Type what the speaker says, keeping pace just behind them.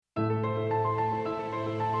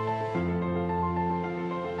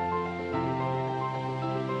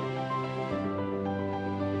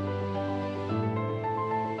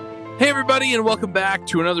everybody, and welcome back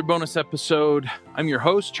to another bonus episode. I'm your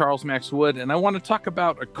host, Charles Max Wood, and I want to talk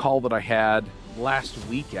about a call that I had last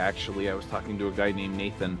week, actually. I was talking to a guy named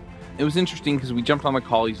Nathan. It was interesting because we jumped on the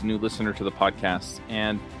call. He's a new listener to the podcast,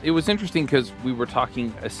 and it was interesting because we were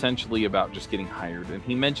talking essentially about just getting hired, and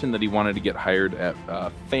he mentioned that he wanted to get hired at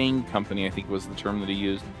a FANG company, I think was the term that he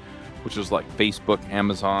used, which was like Facebook,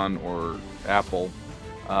 Amazon, or Apple,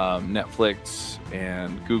 Netflix,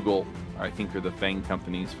 and Google. I think are the FANG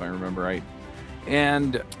companies, if I remember right.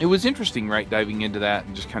 And it was interesting, right, diving into that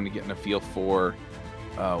and just kind of getting a feel for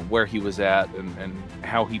where he was at and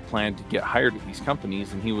how he planned to get hired at these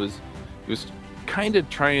companies. And he was kind of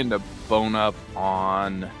trying to bone up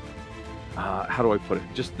on, how do I put it,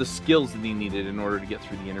 just the skills that he needed in order to get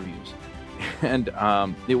through the interviews. And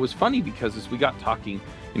it was funny because as we got talking,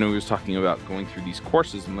 he was talking about going through these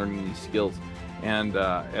courses and learning these skills. And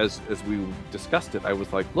as we discussed it, I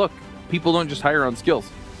was like, look, people don't just hire on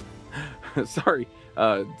skills. Sorry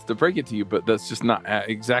to break it to you, but that's just not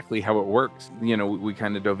exactly how it works. We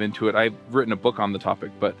kind of dove into it. I've written a book on the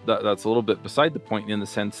topic, but that's a little bit beside the point in the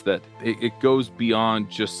sense that it goes beyond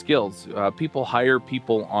just skills. People hire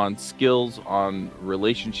people on skills, on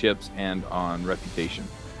relationships, and on reputation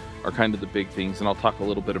are kind of the big things. And I'll talk a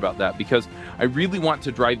little bit about that because I really want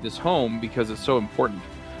to drive this home because it's so important.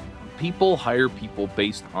 People hire people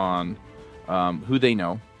based on who they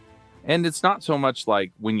know. And it's not so much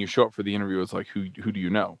like when you show up for the interview, it's like, who do you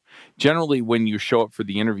know? Generally, when you show up for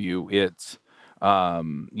the interview, it's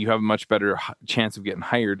you have a much better chance of getting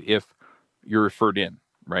hired if you're referred in,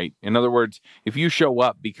 right? In other words, if you show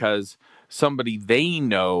up because somebody they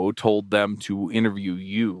know told them to interview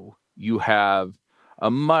you, you have a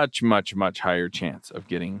much, much, much higher chance of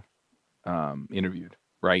getting interviewed,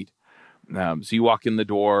 right? So you walk in the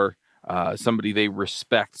door, somebody they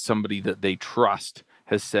respect, somebody that they trust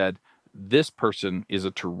has said, this person is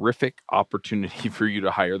a terrific opportunity for you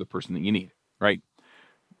to hire the person that you need, right?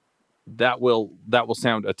 That will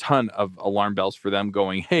sound a ton of alarm bells for them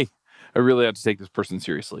going, hey, I really have to take this person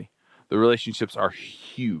seriously. The relationships are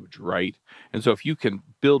huge, right? And so if you can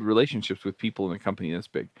build relationships with people in a company that's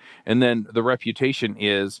big, and then the reputation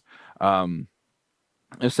is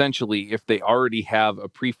essentially if they already have a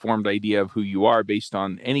preformed idea of who you are based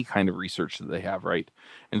on any kind of research that they have, right?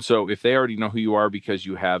 And so if they already know who you are because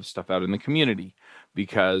you have stuff out in the community,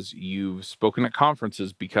 because you've spoken at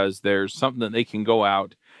conferences, because there's something that they can go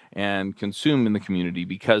out and consume in the community,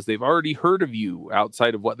 because they've already heard of you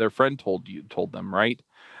outside of what their friend told them, right?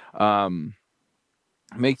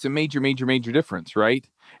 Makes a major, major, major difference, right?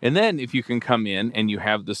 And then if you can come in and you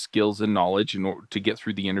have the skills and knowledge in order to get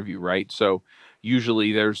through the interview, right? So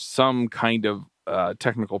usually there's some kind of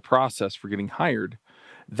technical process for getting hired.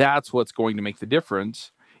 That's what's going to make the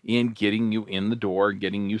difference in getting you in the door,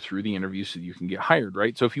 getting you through the interview so you can get hired,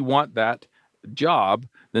 right? So if you want that job,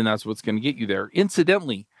 then that's what's going to get you there.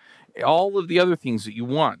 Incidentally, all of the other things that you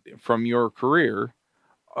want from your career,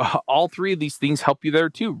 all three of these things help you there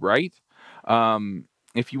too, right?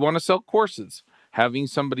 If you want to sell courses, having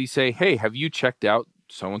somebody say, hey, have you checked out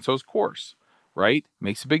so-and-so's course, right?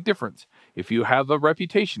 Makes a big difference. If you have a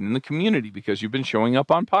reputation in the community because you've been showing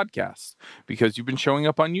up on podcasts, because you've been showing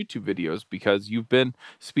up on YouTube videos, because you've been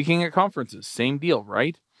speaking at conferences, same deal,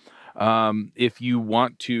 right? If you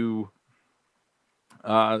want to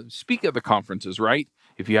speak at the conferences, right?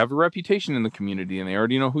 If you have a reputation in the community and they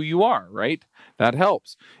already know who you are, right? That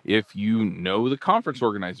helps. If you know the conference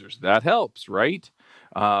organizers, that helps, right?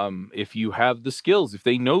 If you have the skills, if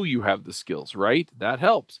they know you have the skills, right? That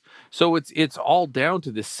helps. So it's all down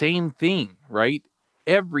to the same thing, right?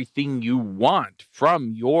 Everything you want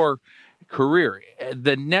from your career,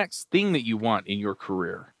 the next thing that you want in your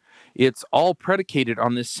career, it's all predicated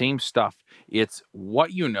on this same stuff. It's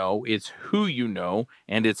what you know, it's who you know,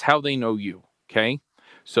 and it's how they know you, okay?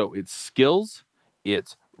 So it's skills,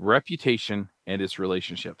 it's reputation, and it's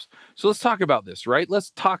relationships. So let's talk about this, right?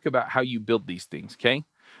 Let's talk about how you build these things, okay?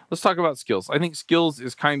 Let's talk about skills. I think skills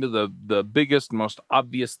is kind of the biggest, most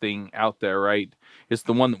obvious thing out there, right? It's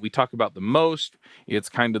the one that we talk about the most. It's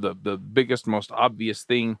kind of the biggest, most obvious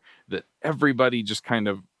thing that everybody just kind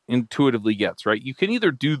of intuitively gets, right? You can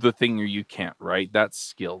either do the thing or you can't, right? That's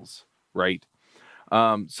skills, right?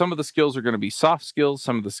 Some of the skills are going to be soft skills.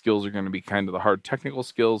 Some of the skills are going to be kind of the hard technical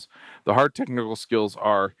skills. The hard technical skills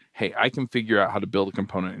are, hey, I can figure out how to build a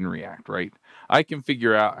component in React, right? I can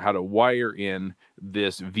figure out how to wire in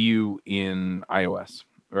this view in iOS,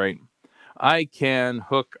 right? I can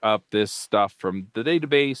hook up this stuff from the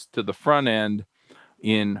database to the front end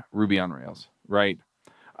in Ruby on Rails, right?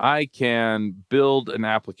 I can build an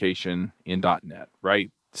application in .NET,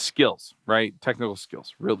 right? Skills, right? Technical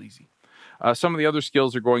skills, real easy. Some of the other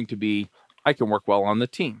skills are going to be, I can work well on the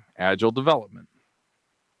team, agile development.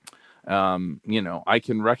 I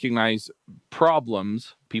can recognize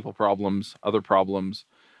problems, people problems, other problems,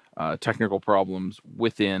 technical problems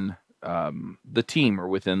within the team or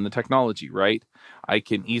within the technology, right? I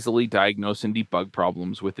can easily diagnose and debug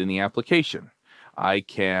problems within the application. I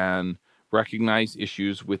can recognize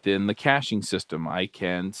issues within the caching system. I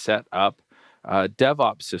can set up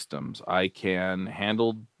DevOps systems. I can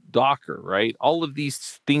handle Docker, right? All of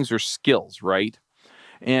these things are skills, right?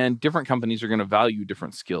 And different companies are going to value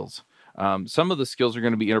different skills. Some of the skills are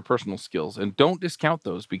going to be interpersonal skills, and don't discount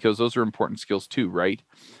those because those are important skills too, right?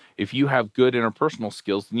 If you have good interpersonal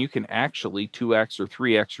skills, then you can actually 2x or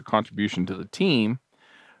 3x your contribution to the team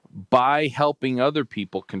by helping other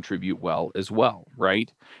people contribute well as well,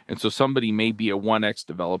 right? And so somebody may be a 1x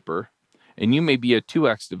developer and you may be a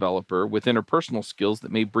 2x developer with interpersonal skills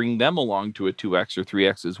that may bring them along to a 2x or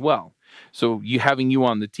 3x as well. So having you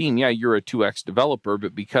on the team, yeah, you're a 2x developer,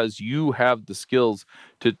 but because you have the skills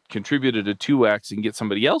to contribute at a 2x and get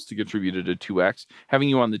somebody else to contribute at a 2x, having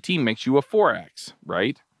you on the team makes you a 4x,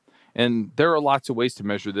 right? And there are lots of ways to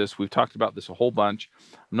measure this. We've talked about this a whole bunch.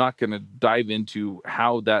 I'm not going to dive into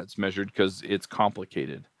how that's measured because it's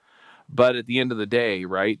complicated. But at the end of the day,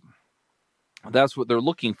 right, that's what they're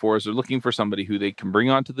looking for, is they're looking for somebody who they can bring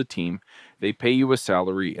onto the team. They pay you a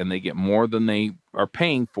salary and they get more than they are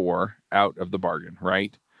paying for out of the bargain,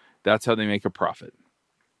 right? That's how they make a profit.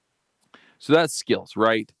 So that's skills,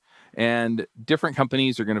 right? And different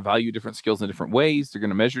companies are going to value different skills in different ways. They're going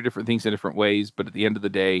to measure different things in different ways. But at the end of the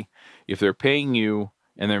day, if they're paying you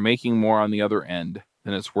and they're making more on the other end,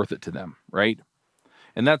 then it's worth it to them, right?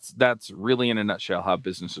 And that's really in a nutshell how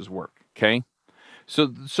businesses work. Okay. So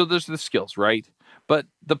there's the skills, right? But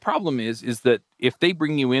the problem is that if they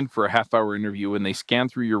bring you in for a half-hour interview and they scan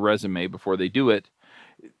through your resume before they do it,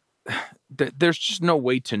 there's just no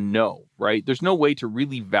way to know, right? There's no way to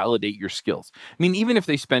really validate your skills. I mean, even if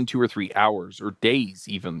they spend 2 or 3 hours or days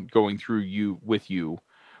even going through with you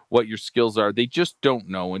what your skills are, they just don't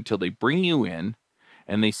know until they bring you in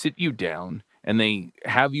and they sit you down and they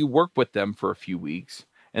have you work with them for a few weeks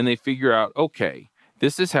and they figure out, okay,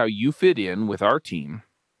 this is how you fit in with our team.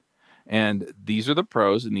 And these are the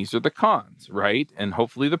pros and these are the cons, right? And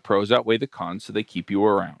hopefully the pros outweigh the cons so they keep you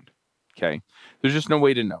around. Okay. There's just no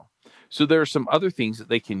way to know. So there are some other things that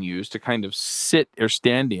they can use to kind of sit or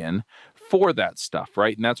stand in for that stuff,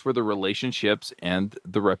 right? And that's where the relationships and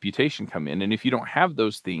the reputation come in. And if you don't have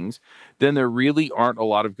those things, then there really aren't a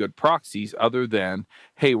lot of good proxies other than,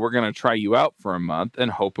 hey, we're going to try you out for a month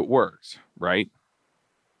and hope it works, right?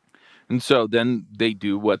 And so then they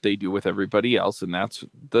do what they do with everybody else, and that's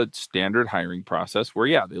the standard hiring process where,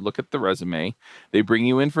 yeah, they look at the resume, they bring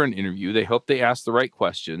you in for an interview, they hope they ask the right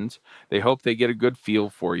questions, they hope they get a good feel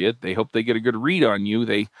for you, they hope they get a good read on you,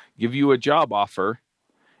 they give you a job offer,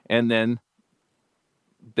 and then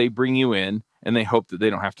they bring you in and they hope that they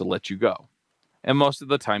don't have to let you go. And most of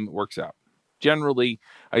the time it works out. Generally,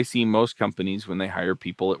 I see most companies when they hire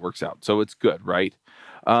people, it works out. So it's good, right?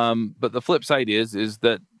 But the flip side is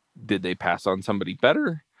that did they pass on somebody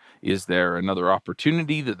better? Is there another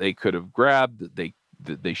opportunity that they could have grabbed that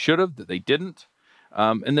they should have, that they didn't?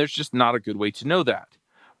 And there's just not a good way to know that.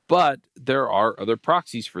 But there are other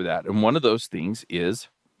proxies for that. And one of those things is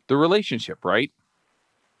the relationship, right?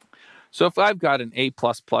 So if I've got an A++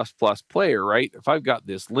 player, right? If I've got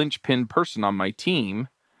this linchpin person on my team,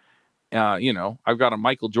 I've got a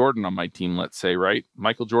Michael Jordan on my team, let's say, right?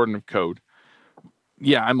 Michael Jordan of code.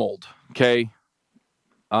 Yeah, I'm old. Okay.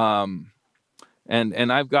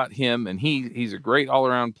 And I've got him, and he's a great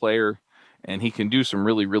all-around player, and he can do some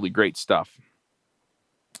really, really great stuff.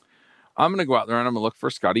 I'm going to go out there and I'm going to look for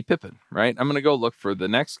Scottie Pippen, right? I'm going to go look for the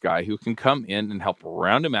next guy who can come in and help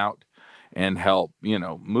round him out and help,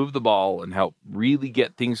 move the ball and help really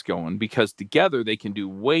get things going, because together they can do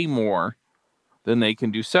way more than they can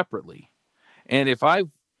do separately. And if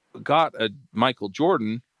I've got a Michael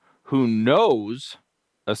Jordan who knows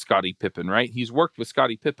a Scottie Pippen, right? He's worked with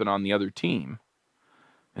Scottie Pippen on the other team.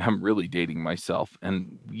 I'm really dating myself,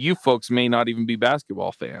 and you folks may not even be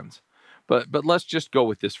basketball fans, but let's just go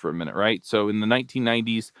with this for a minute, right? So in the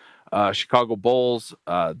 1990s, Chicago Bulls,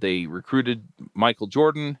 they recruited Michael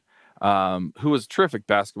Jordan, who was a terrific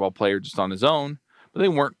basketball player just on his own, but they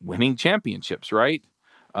weren't winning championships, right?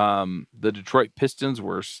 The Detroit Pistons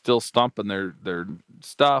were still stomping their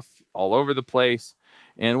stuff all over the place.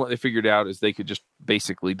 And what they figured out is they could just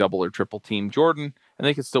basically double or triple team Jordan and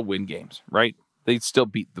they could still win games, right? They'd still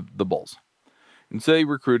beat the Bulls. And so they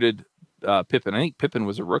recruited Pippen. I think Pippen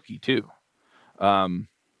was a rookie too. And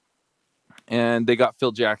they got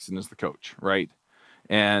Phil Jackson as the coach, right?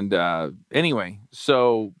 And anyway,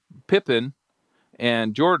 so Pippen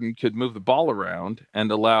and Jordan could move the ball around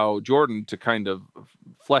and allow Jordan to kind of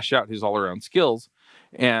flesh out his all-around skills.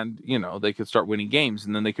 And, they could start winning games,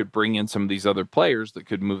 and then they could bring in some of these other players that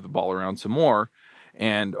could move the ball around some more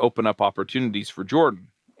and open up opportunities for Jordan.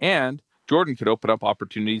 And Jordan could open up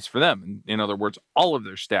opportunities for them. In other words, all of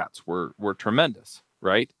their stats were tremendous,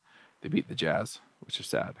 right? They beat the Jazz, which is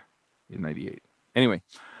sad, in 98. Anyway,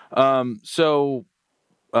 so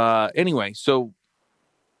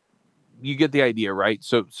you get the idea, right?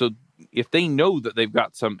 So if they know that they've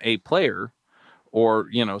got some A player or,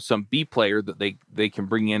 some B player that they can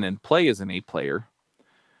bring in and play as an A player,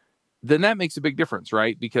 then that makes a big difference,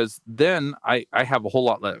 right? Because then I have a whole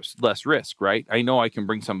lot less risk, right? I know I can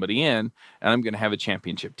bring somebody in and I'm going to have a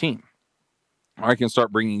championship team. Or I can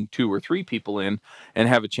start bringing 2 or 3 people in and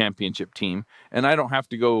have a championship team. And I don't have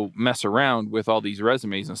to go mess around with all these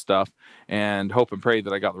resumes and stuff and hope and pray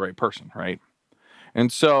that I got the right person, right?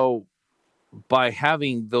 And so by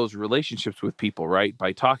having those relationships with people, right?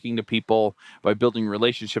 By talking to people, by building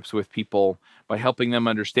relationships with people, by helping them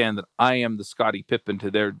understand that I am the Scottie Pippen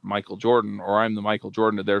to their Michael Jordan, or I'm the Michael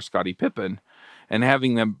Jordan to their Scottie Pippen, and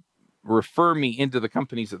having them refer me into the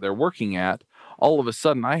companies that they're working at, all of a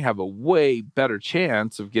sudden I have a way better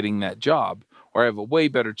chance of getting that job, or I have a way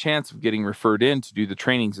better chance of getting referred in to do the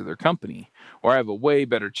trainings of their company, or I have a way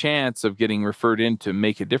better chance of getting referred in to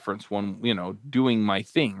make a difference when, doing my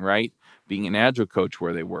thing, right? Being an agile coach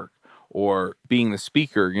where they work, or being the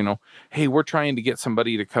speaker, hey, we're trying to get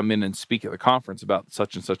somebody to come in and speak at the conference about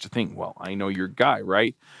such and such a thing. Well, I know your guy,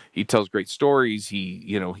 right? He tells great stories.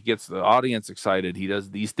 He gets the audience excited. He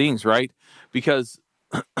does these things, right? Because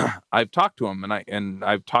I've talked to him and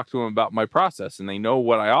I've talked to him about my process, and they know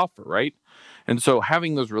what I offer, right? And so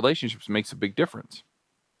having those relationships makes a big difference.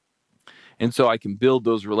 And so I can build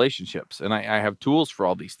those relationships, and I have tools for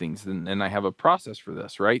all these things, and I have a process for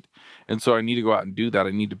this, right? And so I need to go out and do that.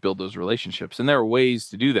 I need to build those relationships, and there are ways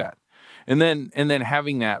to do that. And then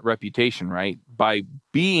having that reputation, right? By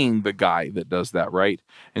being the guy that does that, right?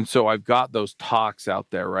 And so I've got those talks out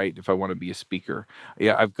there, right? If I want to be a speaker,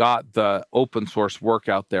 yeah, I've got the open source work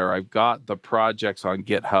out there. I've got the projects on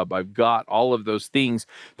GitHub. I've got all of those things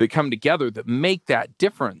that come together that make that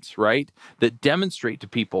difference, right? That demonstrate to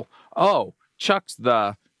people, oh, Chuck's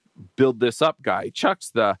the build this up guy.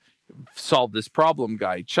 Chuck's the solve this problem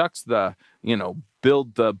guy. Chuck's the,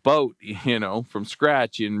 build the boat, from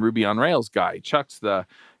scratch in Ruby on Rails guy. Chuck's the,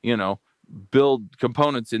 build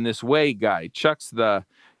components in this way guy. Chuck's the,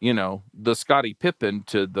 the Scottie Pippen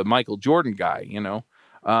to the Michael Jordan guy,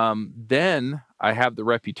 then I have the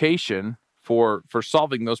reputation for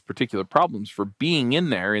solving those particular problems, for being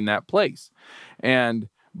in there in that place. And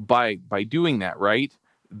by doing that, right,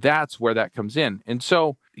 that's where that comes in. And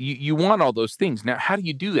so you want all those things. Now, how do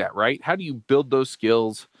you do that, right? How do you build those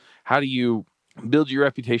skills? How do you build your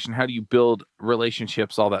reputation? How do you build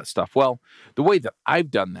relationships, all that stuff? Well, the way that I've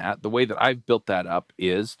done that, the way that I've built that up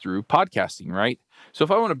is through podcasting, right? So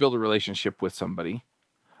if I want to build a relationship with somebody,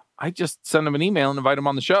 I just send them an email and invite them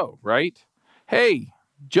on the show, right? Hey,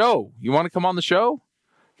 Joe, you want to come on the show?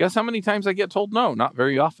 Guess how many times I get told no? Not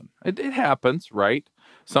very often. It happens, right?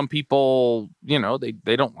 Some people,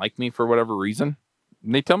 they don't like me for whatever reason.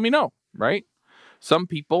 And they tell me no, right? Some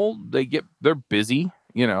people, they're busy,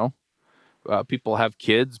 people have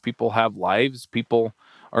kids, people have lives, people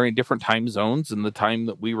are in different time zones, and the time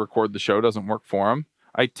that we record the show doesn't work for them.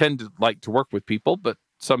 I tend to like to work with people, but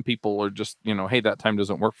some people are just, hey, that time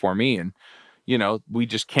doesn't work for me. And, we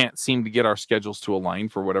just can't seem to get our schedules to align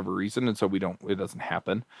for whatever reason. And so it doesn't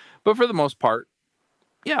happen. But for the most part,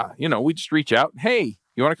 yeah, we just reach out. Hey,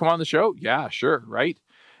 you want to come on the show? Yeah, sure. Right.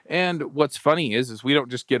 And what's funny is we don't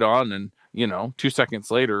just get on and, 2 seconds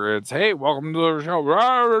later, it's, hey, welcome to the show.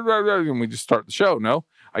 And we just start the show. No,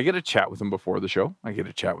 I get a chat with them before the show. I get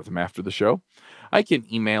a chat with them after the show. I can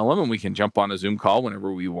email them and we can jump on a Zoom call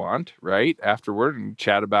whenever we want, right? Afterward, and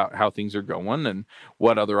chat about how things are going and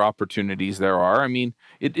what other opportunities there are. I mean,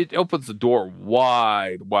 it opens the door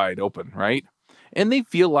wide open, right? And they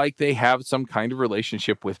feel like they have some kind of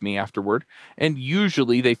relationship with me afterward. And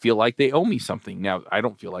usually they feel like they owe me something. Now, I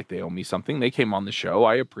don't feel like they owe me something. They came on the show.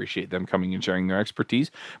 I appreciate them coming and sharing their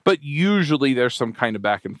expertise. But usually there's some kind of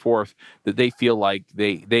back and forth that they feel like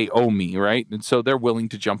they owe me, right? And so they're willing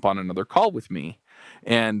to jump on another call with me.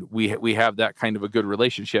 And we have that kind of a good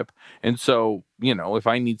relationship. And so, if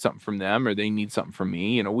I need something from them or they need something from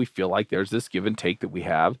me, we feel like there's this give and take that we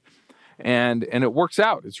have. And it works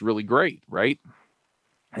out. It's really great, right?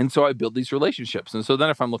 And so I build these relationships. And so then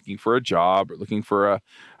if I'm looking for a job or looking for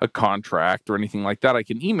a contract or anything like that, I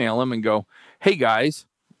can email them and go, hey guys,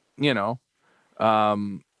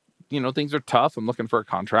 Things are tough. I'm looking for a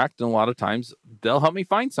contract, and a lot of times they'll help me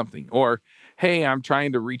find something. Or, hey, I'm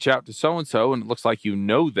trying to reach out to so-and-so, and it looks like you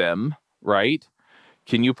know them, right?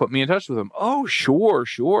 Can you put me in touch with them? Oh, sure.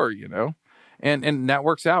 And that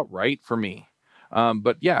works out right for me.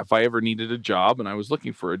 But yeah, if I ever needed a job and I was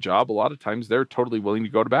looking for a job, a lot of times they're totally willing to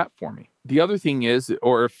go to bat for me. The other thing is,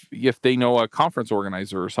 or if they know a conference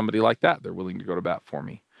organizer or somebody like that, they're willing to go to bat for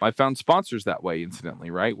me. I found sponsors that way, incidentally,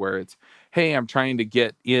 right? Where it's, hey, I'm trying to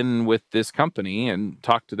get in with this company and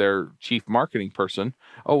talk to their chief marketing person.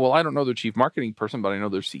 Oh, well, I don't know their chief marketing person, but I know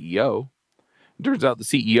their CEO. Turns out the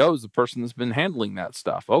CEO is the person that's been handling that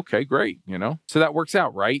stuff. Okay, great. So that works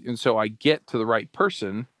out, right? And so I get to the right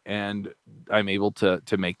person and I'm able to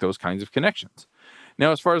make those kinds of connections.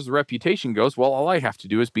 Now, as far as the reputation goes, well, all I have to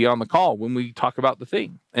do is be on the call when we talk about the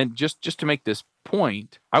thing. And just to make this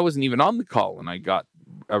point, I wasn't even on the call and I got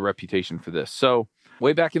a reputation for this. So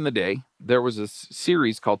way back in the day, there was a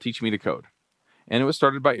series called Teach Me to Code. And it was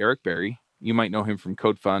started by Eric Berry. You might know him from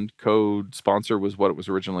Code Fund. Code Sponsor was what it was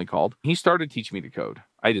originally called. He started Teach Me to Code.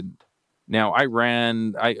 I didn't. Now, I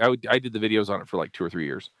did the videos on it for like 2 or 3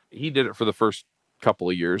 years. He did it for the first couple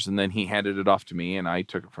of years, and then he handed it off to me, and I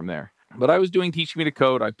took it from there. But I was doing Teach Me to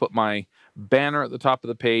Code. I put my banner at the top of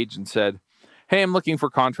the page and said, hey, I'm looking for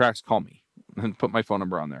contracts. Call me. And put my phone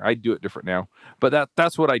number on there. I do it different now. But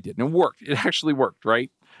that's what I did. And it worked. It actually worked,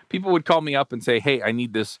 right? People would call me up and say, hey, I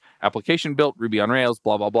need this application built, Ruby on Rails,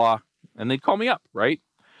 blah, blah, blah. And they'd call me up, right?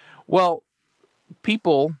 Well,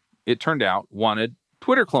 people, it turned out, wanted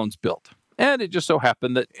Twitter clones built. And it just so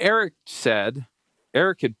happened that Eric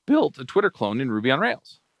had built a Twitter clone in Ruby on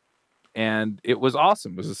Rails. And it was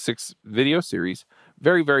awesome. It was a 6-video series,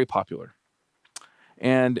 very, very popular.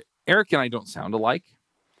 And Eric and I don't sound alike.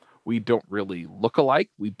 We don't really look alike.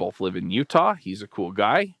 We both live in Utah. He's a cool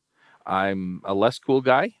guy. I'm a less cool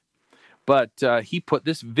guy. But he put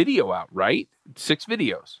this video out, right? 6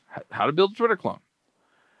 videos, how to build a Twitter clone.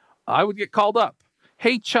 I would get called up.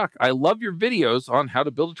 Hey, Chuck, I love your videos on how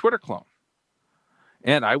to build a Twitter clone.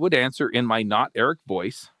 And I would answer in my not Eric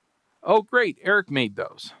voice. Oh, great. Eric made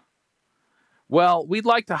those. Well, we'd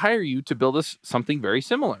like to hire you to build us something very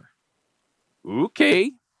similar.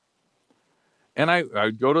 Okay. And I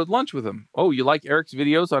would go to lunch with him. Oh, you like Eric's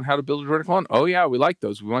videos on how to build a Twitter clone? Oh, yeah, we like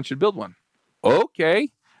those. We want you to build one. Okay.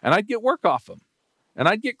 And I'd get work off him. And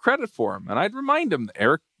I'd get credit for him. And I'd remind him that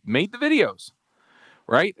Eric made the videos,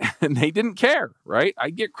 right? And they didn't care, right?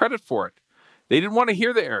 I'd get credit for it. They didn't want to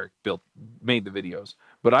hear that Eric made the videos.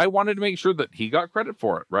 But I wanted to make sure that he got credit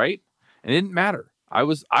for it, right? And it didn't matter. I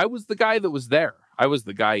was the guy that was there. I was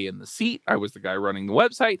the guy in the seat. I was the guy running the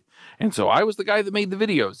website. And so I was the guy that made the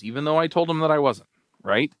videos, even though I told him that I wasn't,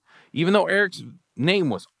 right? Even though Eric's name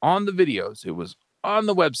was on the videos, it was on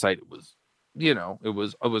the website. It was,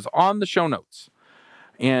 it was on the show notes.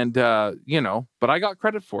 And, but I got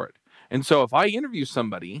credit for it. And so if I interview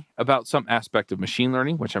somebody about some aspect of machine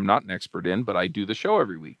learning, which I'm not an expert in, but I do the show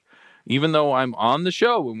every week, even though I'm on the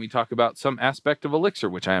show when we talk about some aspect of Elixir,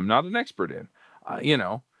 which I am not an expert in,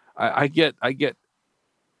 I get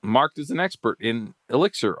marked as an expert in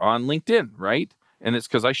Elixir on LinkedIn, right? And it's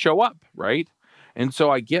because I show up, right? And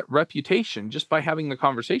so I get reputation just by having the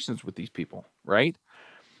conversations with these people, right?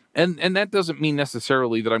 And that doesn't mean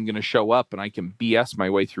necessarily that I'm going to show up and I can BS my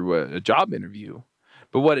way through a job interview.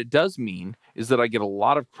 But what it does mean is that I get a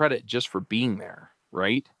lot of credit just for being there,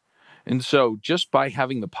 right? And so just by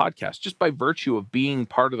having the podcast, just by virtue of being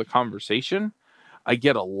part of the conversation, I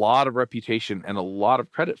get a lot of reputation and a lot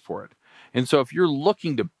of credit for it. And so if you're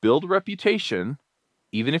looking to build a reputation,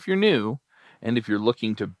 even if you're new, and if you're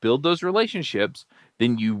looking to build those relationships,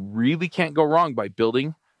 then you really can't go wrong by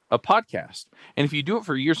building a podcast. And if you do it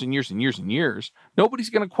for years and years and years and years, nobody's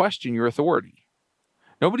going to question your authority.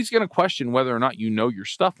 Nobody's going to question whether or not you know your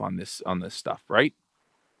stuff on this stuff, right?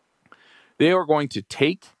 They are going to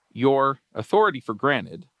take your authority for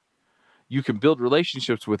granted. You can build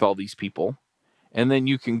relationships with all these people, and then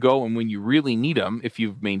you can go, and when you really need them, if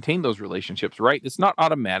you've maintained those relationships, right? It's not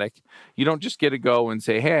automatic. You don't just get to go and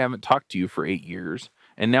say, hey, I haven't talked to you for 8 years,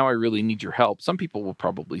 and now I really need your help. Some people will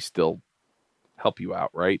probably still help you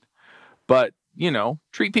out, right? But,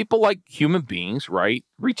 treat people like human beings, right?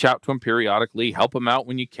 Reach out to them periodically, help them out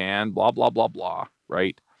when you can, blah, blah, blah, blah,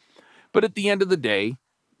 right? But at the end of the day,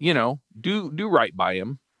 do right by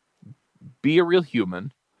them. Be a real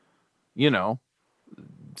human,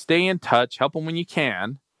 stay in touch, help them when you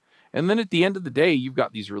can. And then at the end of the day, you've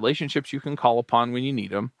got these relationships you can call upon when you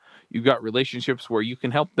need them. You've got relationships where you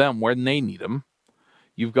can help them when they need them.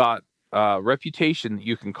 You've got a reputation that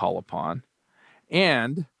you can call upon.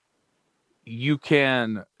 And you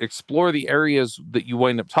can explore the areas that you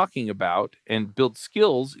wind up talking about and build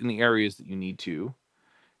skills in the areas that you need to.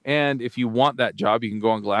 And if you want that job, you can go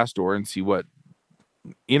on Glassdoor and see what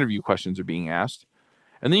interview questions are being asked.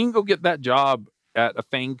 And then you can go get that job at a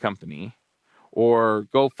FANG company, or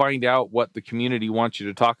go find out what the community wants you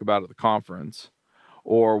to talk about at the conference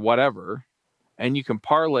or whatever. And you can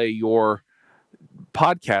parlay your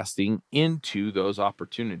podcasting into those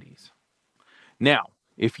opportunities. Now,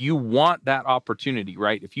 if you want that opportunity,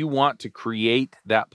 right? If you want to create that